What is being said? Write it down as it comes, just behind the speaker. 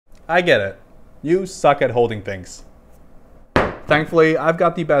I get it. You suck at holding things. Thankfully, I've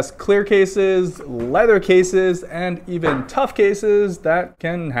got the best clear cases, leather cases, and even tough cases that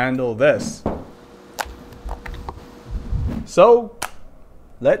can handle this. So,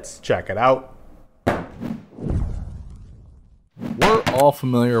 let's check it out. We're all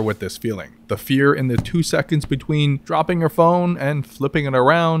familiar with this feeling. The fear in the 2 seconds between dropping your phone and flipping it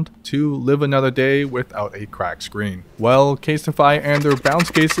around to live another day without a cracked screen. Well, Casetify and their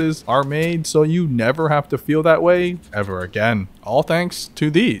bounce cases are made so you never have to feel that way ever again. All thanks to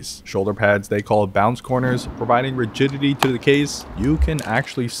these shoulder pads they call bounce corners, providing rigidity to the case. You can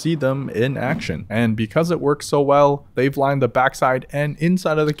actually see them in action. And because it works so well, they've lined the backside and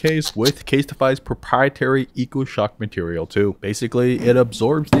inside of the case with Casetify's proprietary EcoShock material too. Basically, it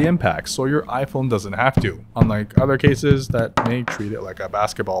absorbs the impact so your iPhone doesn't have to, unlike other cases that may treat it like a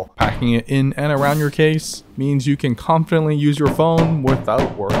basketball. Packing it in and around your case means you can confidently use your phone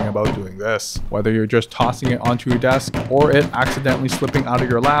without worrying about doing this. Whether you're just tossing it onto your desk or it accidentally slipping out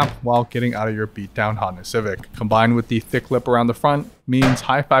of your lap while getting out of your beat-down Honda Civic. Combined with the thick lip around the front means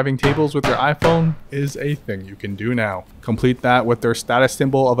high-fiving tables with your iPhone is a thing you can do now. Complete that with their status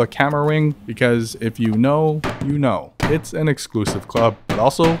symbol of a camera ring, because if you know, you know. It's an exclusive club, but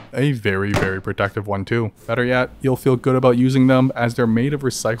also a very protective one too. Better yet, you'll feel good about using them as they're made of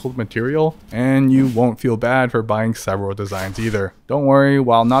recycled material, and you won't feel bad for buying several designs either. Don't worry,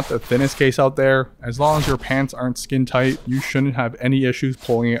 while not the thinnest case out there, as long as your pants aren't skin tight, you shouldn't have any issues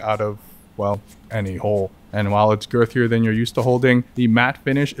pulling it out of, well, any hole. And while it's girthier than you're used to holding, the matte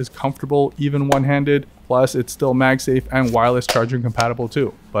finish is comfortable even one-handed, plus it's still MagSafe and wireless charging compatible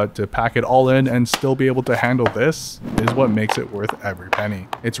too. But to pack it all in and still be able to handle this is what makes it worth every penny.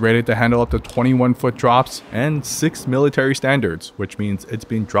 It's rated to handle up to 21-foot drops and 6 military standards, which means it's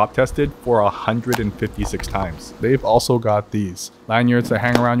been drop tested for 156 times. They've also got these lanyards that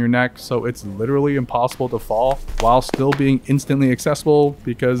hang around your neck, so it's literally impossible to fall while still being instantly accessible,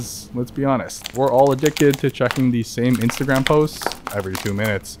 because let's be honest, we're all addicted to checking these same Instagram posts every 2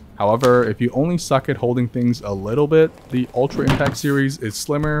 minutes. However, if you only suck at holding things a little bit, the Ultra Impact series is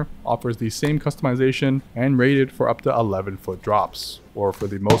slimmer, offers the same customization, and rated for up to 11-foot drops. Or for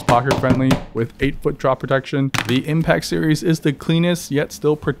the most pocket friendly with 8-foot drop protection, the Impact series is the cleanest yet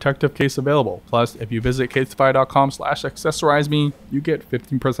still protective case available. Plus, if you visit casetify.com/accessorizeme, you get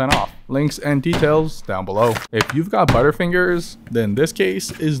 15% off. Links and details down below. If you've got butterfingers, then this case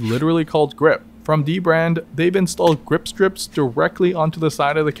is literally called Grip. From dbrand, they've installed grip strips directly onto the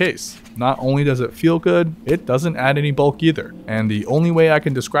side of the case. Not only does it feel good, it doesn't add any bulk either. And the only way I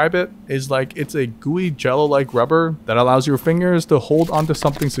can describe it is like it's a gooey jello-like rubber that allows your fingers to hold onto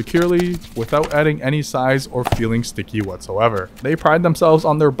something securely without adding any size or feeling sticky whatsoever. They pride themselves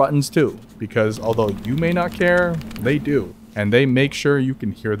on their buttons too, because although you may not care, they do. And they make sure you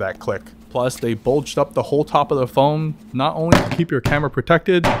can hear that click. Plus, they bulged up the whole top of the phone, not only to keep your camera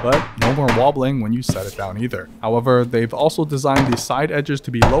protected, but no more wobbling when you set it down either. However, they've also designed the side edges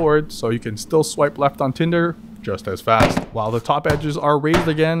to be lowered so you can still swipe left on Tinder just as fast, while the top edges are raised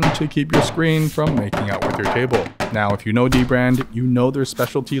again to keep your screen from making out with your table. Now, if you know dbrand, you know their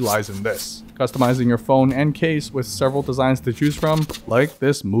specialty lies in this: customizing your phone and case with several designs to choose from, like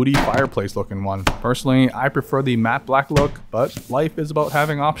this moody fireplace looking one. Personally, I prefer the matte black look, but life is about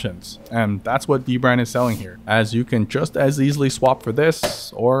having options, and that's what dbrand is selling here, as you can just as easily swap for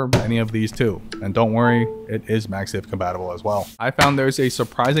this or any of these too. And don't worry, it is MagSafe compatible as well. I found there's a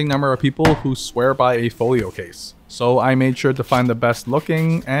surprising number of people who swear by a folio case, so I made sure to find the best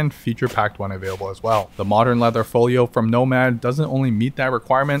looking and feature packed one available as well. The modern leather folio from Nomad doesn't only meet that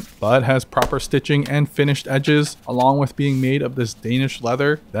requirement, but has proper stitching and finished edges, along with being made of this Danish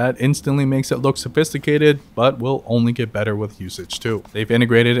leather that instantly makes it look sophisticated, but will only get better with usage too. They've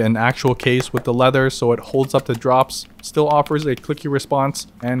integrated an actual case with the leather so it holds up to drops, still offers a clicky response,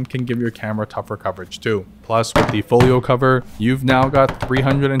 and can give your camera tougher coverage too. Plus, with the folio cover, you've now got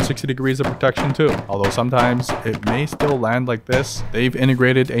 360 degrees of protection too. Although sometimes it may still land like this, they've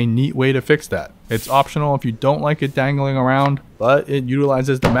integrated a neat way to fix that. It's optional if you don't like it dangling around, but it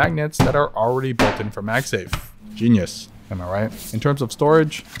utilizes the magnets that are already built in for MagSafe. Genius. Am I right? In terms of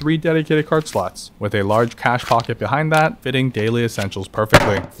storage, 3 dedicated card slots, with a large cash pocket behind that, fitting daily essentials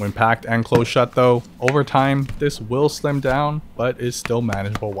perfectly. When packed and closed shut though, over time, this will slim down, but is still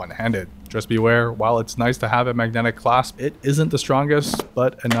manageable one-handed. Just beware, while it's nice to have a magnetic clasp, it isn't the strongest,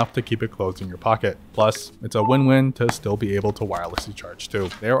 but enough to keep it closed in your pocket. Plus, it's a win-win to still be able to wirelessly charge too.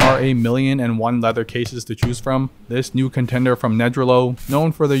 There are 1,000,001 leather cases to choose from. This new contender from Nedrilo,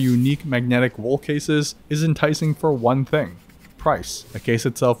 known for their unique magnetic wool cases, is enticing for one thing: price. The case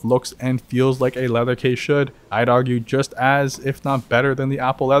itself looks and feels like a leather case should. I'd argue just as, if not better than the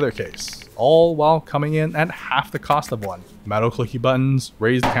Apple leather case, all while coming in at half the cost of one. Metal clicky buttons,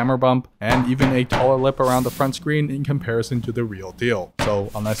 raised camera bump, and even a taller lip around the front screen in comparison to the real deal.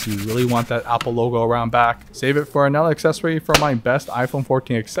 So unless you really want that Apple logo around back, save it for another accessory for my best iPhone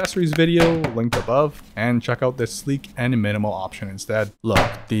 14 accessories video, linked above, and check out this sleek and minimal option instead.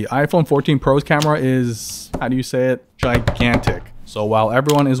 Look, the iPhone 14 Pro's camera is, how do you say it, gigantic. So while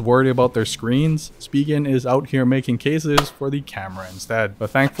everyone is worried about their screens, Spigen is out here making cases for the camera instead. But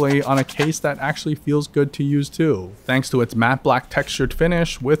thankfully on a case that actually feels good to use too, thanks to its matte black textured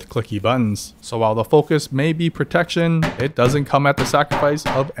finish with clicky buttons. So while the focus may be protection, it doesn't come at the sacrifice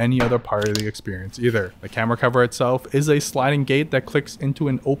of any other part of the experience either. The camera cover itself is a sliding gate that clicks into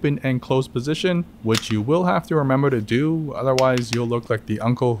an open and closed position, which you will have to remember to do, otherwise you'll look like the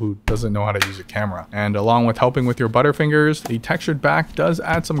uncle who doesn't know how to use a camera. And along with helping with your butterfingers, the textured back does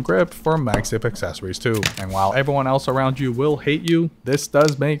add some grip for MagSafe accessories too. And while everyone else around you will hate you, this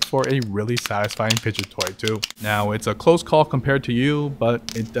does make for a really satisfying fidget toy too. Now it's a close call compared to you,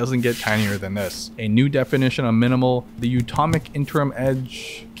 but it doesn't get tinier than this. A new definition of minimal, the Utomic Interim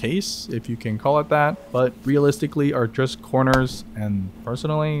Edge case, if you can call it that, but realistically are just corners, and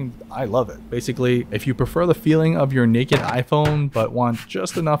personally I love it. Basically, if you prefer the feeling of your naked iPhone but want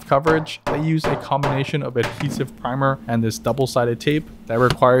just enough coverage, they use a combination of adhesive primer and this double-sided tape that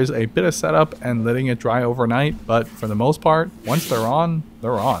requires a bit of setup and letting it dry overnight, but for the most part, once they're on,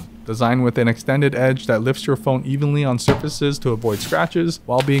 they're on. Designed with an extended edge that lifts your phone evenly on surfaces to avoid scratches,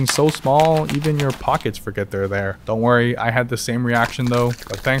 while being so small even your pockets forget they're there. Don't worry, I had the same reaction though,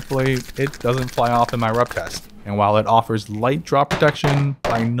 but thankfully it doesn't fly off in my rub test. And while it offers light drop protection,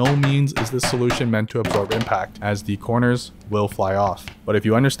 by no means is this solution meant to absorb impact, as the corners will fly off. But if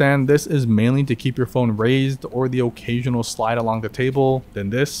you understand this is mainly to keep your phone raised or the occasional slide along the table,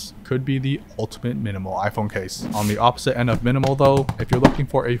 then this could be the ultimate minimal iPhone case. On the opposite end of minimal though, if you're looking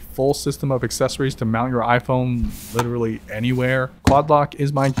for a full system of accessories to mount your iPhone literally anywhere, Quad Lock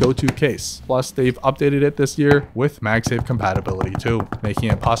is my go-to case. Plus they've updated it this year with MagSafe compatibility too, making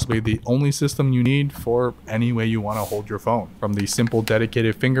it possibly the only system you need for any way you want to hold your phone. From the simple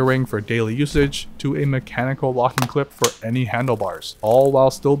dedicated finger ring for daily usage to a mechanical locking clip for any handlebars, all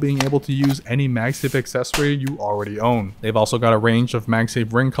while still being able to use any MagSafe accessory you already own. They've also got a range of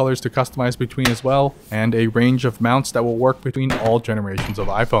MagSafe ring colors to customize between as well, and a range of mounts that will work between all generations of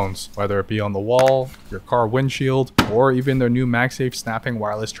iPhones, whether it be on the wall, your car windshield, or even their new MagSafe snapping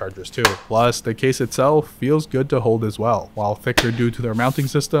wireless chargers too. Plus, the case itself feels good to hold as well. While thicker due to their mounting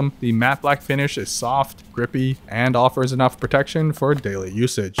system, the matte black finish is soft, grippy, and offers enough protection for daily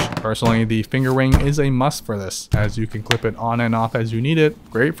usage. Personally, the finger ring is a must for this, as you can clip it on and off as you need it.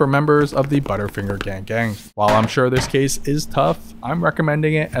 Great for members of the Butterfinger gang. While I'm sure this case is tough, I'm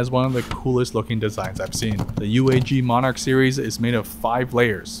recommending it as one of the coolest looking designs I've seen. The UAG Monarch series is made of 5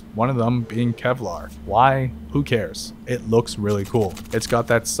 layers, one of them being Kevlar. Why? Who cares? It looks really cool. It's got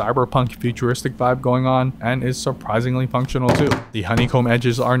that cyberpunk futuristic vibe going on and is surprisingly functional too. The honeycomb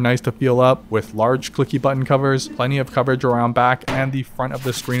edges are nice to feel up with large clicky button covers, plenty of coverage around back and the front of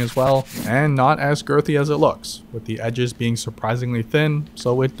the screen as well, and not as girthy as it looks, with the edges being surprisingly thin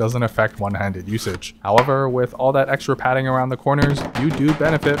so it doesn't affect one-handed usage. However, with all that extra padding around the corners, you do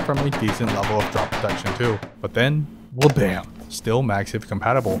benefit from a decent level of drop protection too. But then, well bam, still MagSafe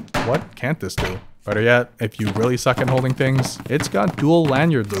compatible. What can't this do? Better yet, if you really suck at holding things, it's got dual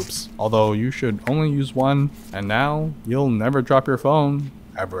lanyard loops, although you should only use one, and now you'll never drop your phone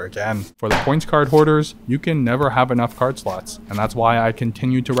ever again. For the points card hoarders, you can never have enough card slots, and that's why I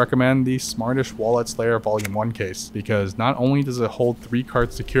continue to recommend the Smartish Wallet Slayer Volume 1 case, because not only does it hold 3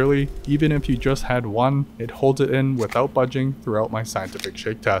 cards securely, even if you just had one, it holds it in without budging throughout my scientific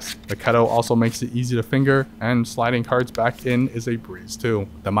shake test. The cutout also makes it easy to finger, and sliding cards back in is a breeze too.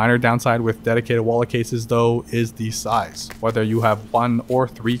 The minor downside with dedicated wallet cases though is the size. Whether you have 1 or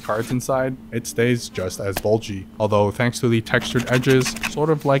 3 cards inside, it stays just as bulgy, although thanks to the textured edges, sort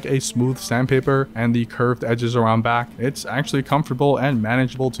of like a smooth sandpaper, and the curved edges around back, it's actually comfortable and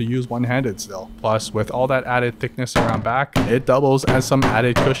manageable to use one-handed still. Plus, with all that added thickness around back, it doubles as some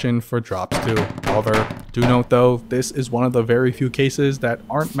added cushion for drops too. However, do note though, this is one of the very few cases that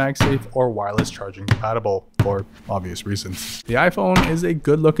aren't MagSafe or wireless charging compatible. for obvious reasons. The iPhone is a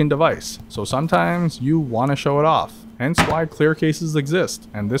good looking device, so sometimes you want to show it off. Hence why clear cases exist,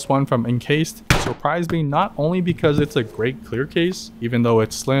 and this one from Encased surprised me not only because it's a great clear case, even though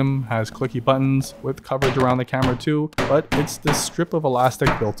it's slim, has clicky buttons with coverage around the camera too, but it's this strip of elastic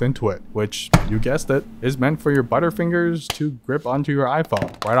built into it, which, you guessed it, is meant for your butterfingers to grip onto your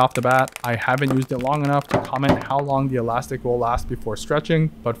iPhone. Right off the bat, I haven't used it long enough to comment how long the elastic will last before stretching,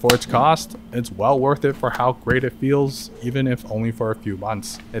 but for its cost, it's well worth it for how great it feels, even if only for a few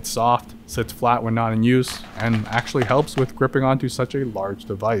months. It's soft, sits flat when not in use, and actually helps with gripping onto such a large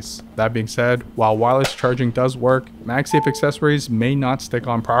device. That being said, while wireless charging does work, MagSafe accessories may not stick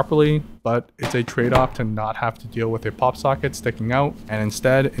on properly, but it's a trade-off to not have to deal with a pop socket sticking out and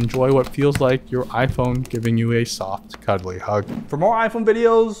instead enjoy what feels like your iPhone giving you a soft, cuddly hug. For more iPhone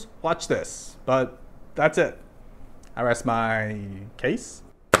videos, watch this, but that's it. I rest my case.